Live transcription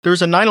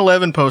There's a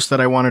 9/11 post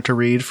that I wanted to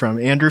read from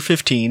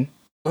Andrew15.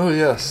 Oh,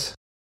 yes.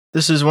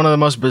 This is one of the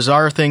most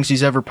bizarre things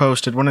he's ever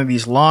posted, one of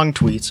these long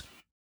tweets.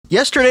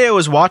 Yesterday I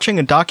was watching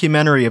a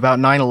documentary about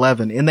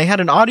 9/11, and they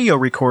had an audio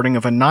recording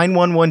of a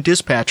 911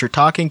 dispatcher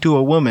talking to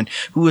a woman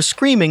who was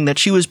screaming that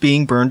she was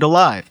being burned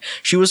alive.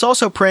 She was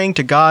also praying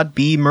to God,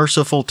 be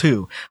merciful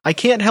too. I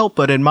can't help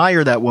but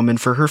admire that woman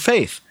for her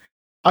faith.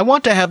 I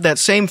want to have that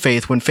same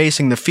faith when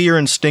facing the fear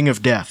and sting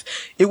of death.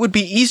 It would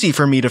be easy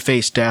for me to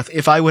face death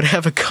if I would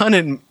have a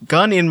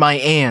gun in my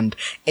hand,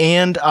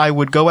 and I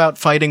would go out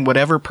fighting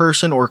whatever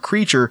person or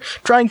creature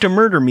trying to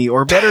murder me,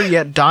 or better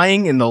yet,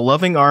 dying in the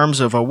loving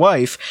arms of a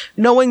wife,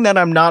 knowing that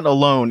I'm not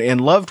alone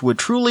and loved would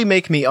truly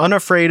make me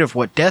unafraid of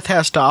what death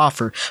has to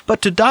offer.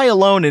 But to die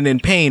alone and in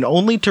pain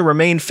only to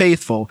remain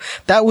faithful,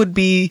 that would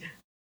be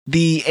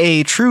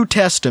a true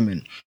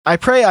testament. I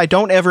pray I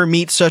don't ever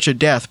meet such a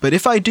death, but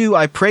if I do,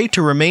 I pray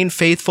to remain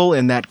faithful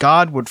and that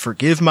God would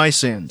forgive my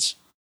sins.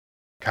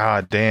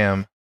 God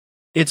damn.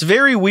 It's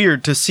very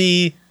weird to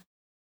see,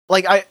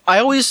 like, I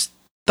always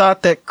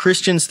thought that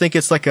Christians think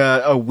it's like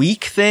a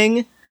weak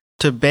thing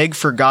to beg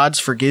for God's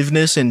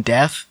forgiveness in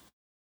death.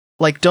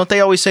 Like, don't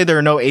they always say there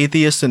are no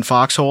atheists in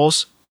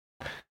foxholes?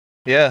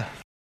 Yeah.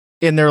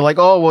 And they're like,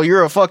 oh, well,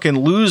 you're a fucking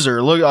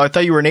loser. Look, I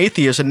thought you were an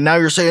atheist, and now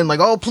you're saying,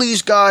 like, oh,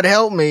 please, God,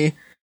 help me.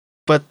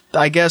 But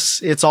I guess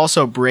it's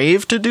also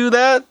brave to do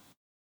that?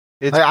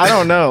 I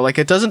don't know. Like,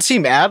 it doesn't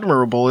seem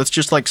admirable. It's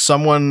just like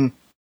someone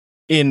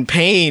in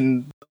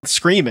pain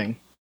screaming.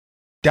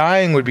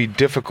 Dying would be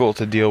difficult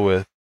to deal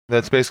with.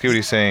 That's basically what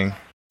he's saying.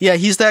 Yeah,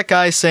 he's that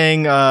guy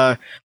saying, I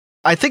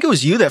think it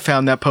was you that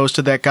found that post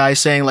of that guy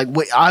saying, like,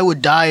 wait, I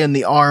would die in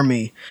the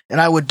army, and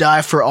I would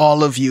die for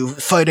all of you,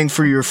 fighting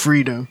for your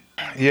freedom.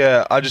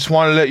 Yeah, I just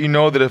want to let you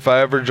know that if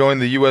I ever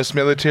joined the U.S.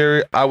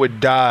 military, I would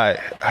die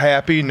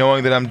happy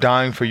knowing that I'm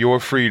dying for your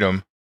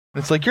freedom.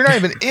 And it's like, you're not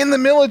even in the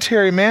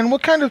military, man.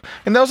 What kind of...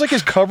 And that was like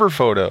his cover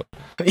photo.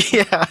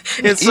 Yeah,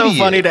 it's so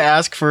funny to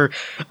ask for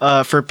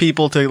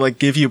people to, like,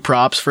 give you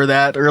props for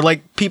that. Or,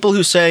 like, people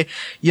who say,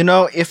 you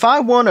know, if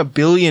I won $1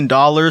 billion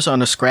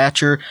on a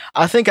scratcher,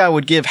 I think I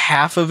would give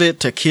half of it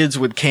to kids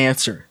with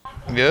cancer.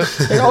 Yeah.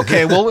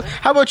 Okay, well,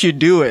 how about you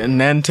do it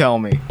and then tell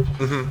me?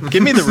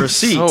 Give me the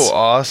receipts. So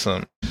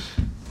awesome.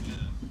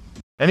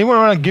 Anyone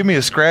want to give me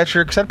a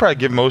scratcher? Because I'd probably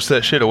give most of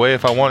that shit away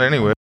if I won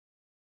anyway.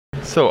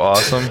 So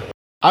awesome.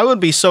 I would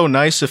be so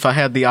nice if I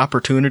had the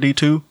opportunity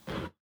to.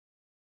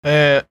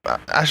 I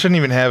shouldn't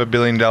even have $1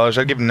 billion.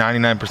 I'd give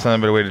 99%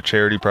 of it away to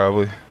charity,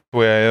 probably. The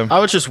way I am. I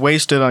would just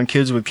waste it on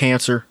kids with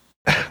cancer.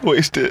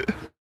 Waste it.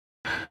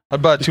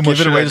 I'd buy too much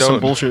shit I don't. Give it away to some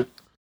need. bullshit.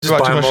 Just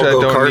buy too much shit I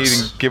don't need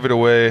and give it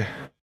away.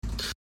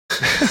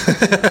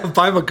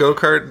 Buy him a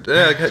go-kart.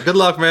 Yeah, good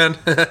luck, man.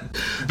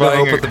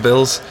 Help with the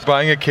bills.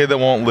 Buying a kid that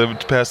won't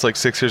live past like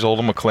 6 years old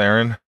a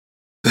McLaren.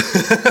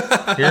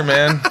 Here,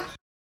 man.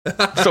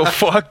 So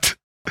fucked.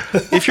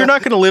 If you're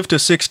not going to live to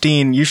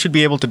 16, you should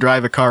be able to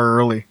drive a car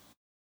early.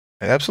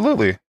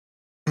 Absolutely.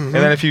 Mm-hmm. And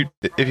then if you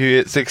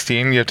hit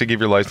 16, you have to give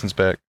your license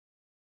back.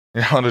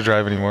 You're not allowed to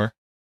drive anymore.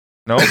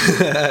 Nope.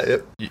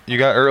 Yep. You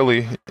got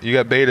early. You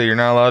got beta. You're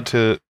not allowed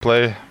to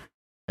play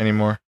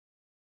anymore.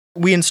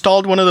 We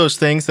installed one of those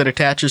things that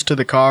attaches to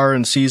the car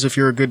and sees if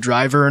you're a good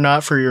driver or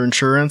not for your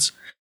insurance.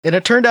 And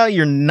it turned out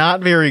you're not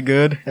very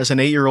good as an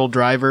 8-year-old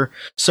driver,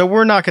 so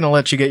we're not going to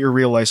let you get your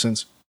real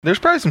license. There's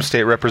probably some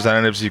state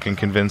representatives you can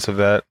convince of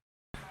that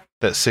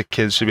sick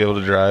kids should be able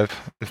to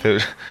drive. If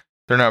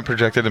they're not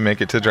projected to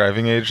make it to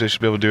driving age, they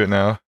should be able to do it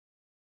now.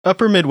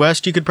 Upper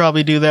Midwest, you could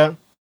probably do that.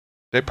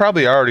 They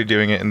probably are already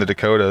doing it in the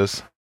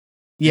Dakotas.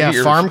 Yeah,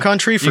 farm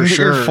country for sure. You can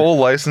get your full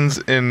license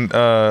in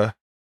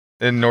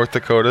North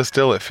Dakota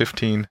still at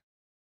 15.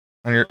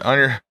 On your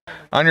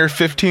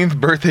 15th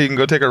birthday, you can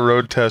go take a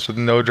road test with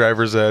no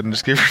driver's ed and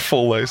just get your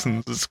full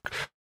license. It's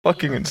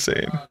fucking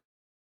insane.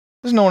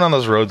 There's no one on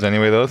those roads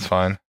anyway, though. It's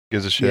fine.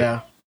 Gives a shit.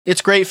 Yeah.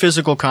 It's great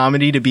physical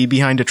comedy to be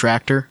behind a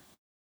tractor.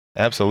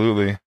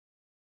 Absolutely.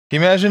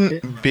 Can you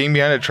imagine being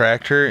behind a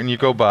tractor and you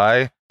go by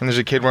and there's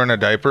a kid wearing a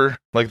diaper,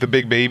 like the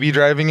big baby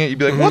driving it? You'd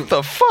be like, what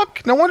the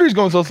fuck? No wonder he's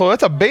going so slow.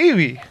 That's a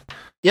baby.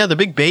 Yeah, the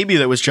big baby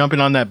that was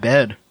jumping on that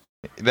bed.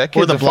 That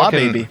kid's or the blob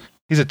baby.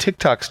 He's a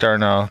TikTok star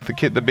now.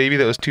 The baby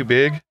that was too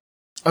big.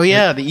 Oh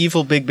yeah, the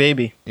evil big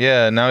baby.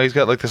 Yeah, now he's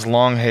got like this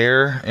long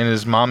hair, and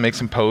his mom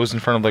makes him pose in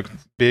front of like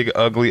big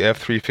ugly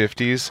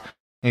F-350s,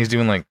 and he's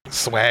doing like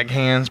swag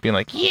hands, being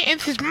like, "Yeah,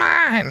 this is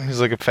mine."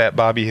 He's like a fat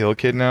Bobby Hill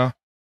kid now.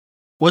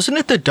 Wasn't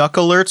it the Duck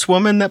Alerts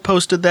woman that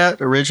posted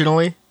that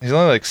originally? He's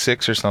only like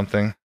 6 or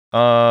something.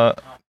 That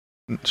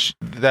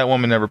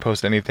woman never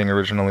posted anything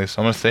originally,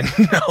 so I'm gonna say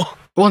no.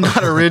 Well,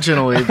 not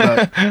originally,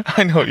 but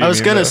I know what you I was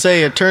mean, gonna though.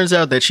 say it turns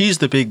out that she's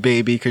the big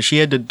baby because she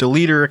had to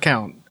delete her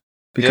account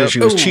because she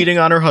was cheating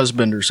on her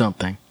husband or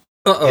something.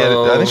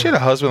 Uh-oh. Yeah, I think she had a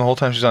husband the whole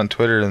time she was on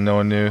Twitter and no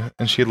one knew,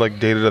 and she had like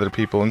dated other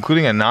people,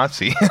 including a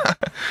Nazi.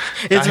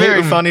 It's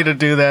very funny to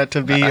do that.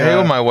 To be, I hate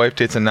when my wife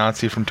dates a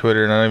Nazi from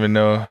Twitter and I don't even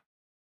know.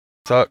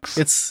 Sucks.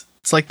 It's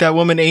like that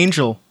woman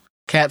Angel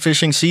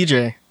catfishing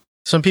CJ.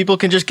 Some people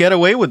can just get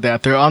away with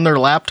that. They're on their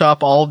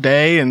laptop all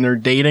day and they're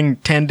dating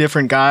 10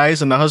 different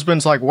guys, and the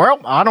husband's like, well,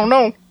 I don't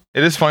know.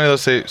 It is funny, though,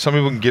 say some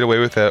people can get away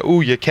with that. Ooh,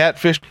 you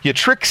catfish, you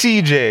trick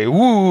CJ.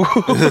 Woo.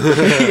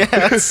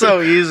 Yeah, it's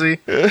so easy.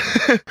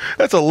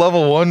 That's a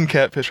level 1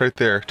 catfish right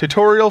there.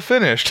 Tutorial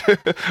finished.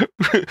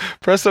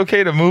 Press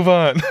OK to move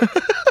on.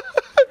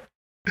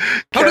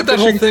 How did that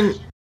whole thing...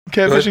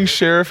 Catfishing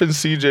Sheriff and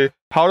CJ.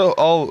 How to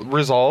all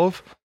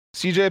resolve?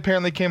 CJ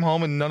apparently came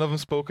home and none of them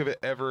spoke of it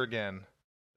ever again.